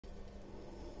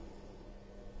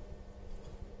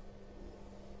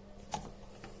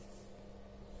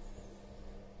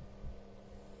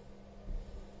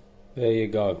There you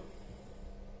go.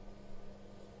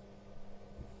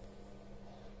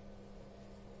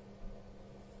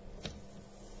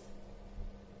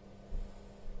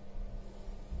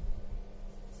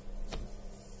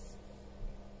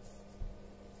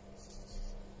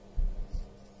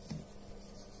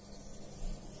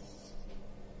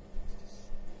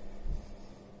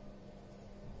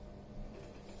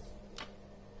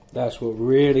 That's what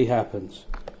really happens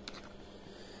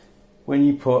when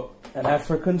you put an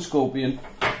African scorpion,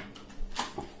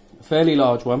 a fairly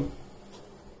large one,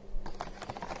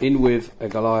 in with a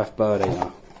Goliath bird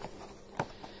eater.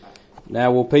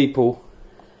 Now will people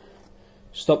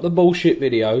stop the bullshit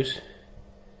videos,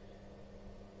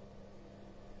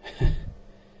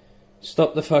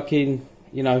 stop the fucking,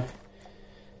 you know,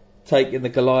 taking the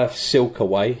Goliath silk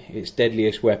away, its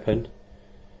deadliest weapon,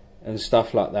 and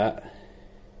stuff like that.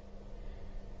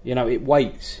 You know, it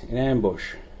waits in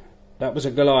ambush. That was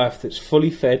a Goliath that's fully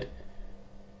fed.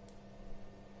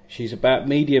 She's about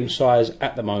medium size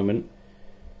at the moment.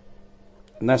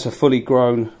 And that's a fully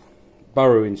grown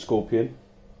burrowing scorpion.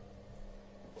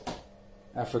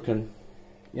 African.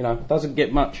 You know, doesn't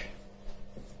get much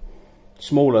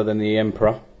smaller than the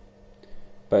Emperor.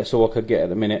 But it's all I could get at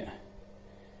the minute.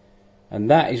 And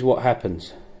that is what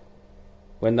happens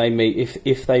when they meet,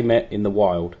 if they met in the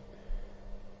wild.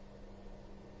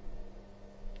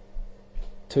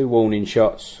 2 warning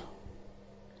shots.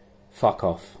 Fuck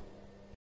off.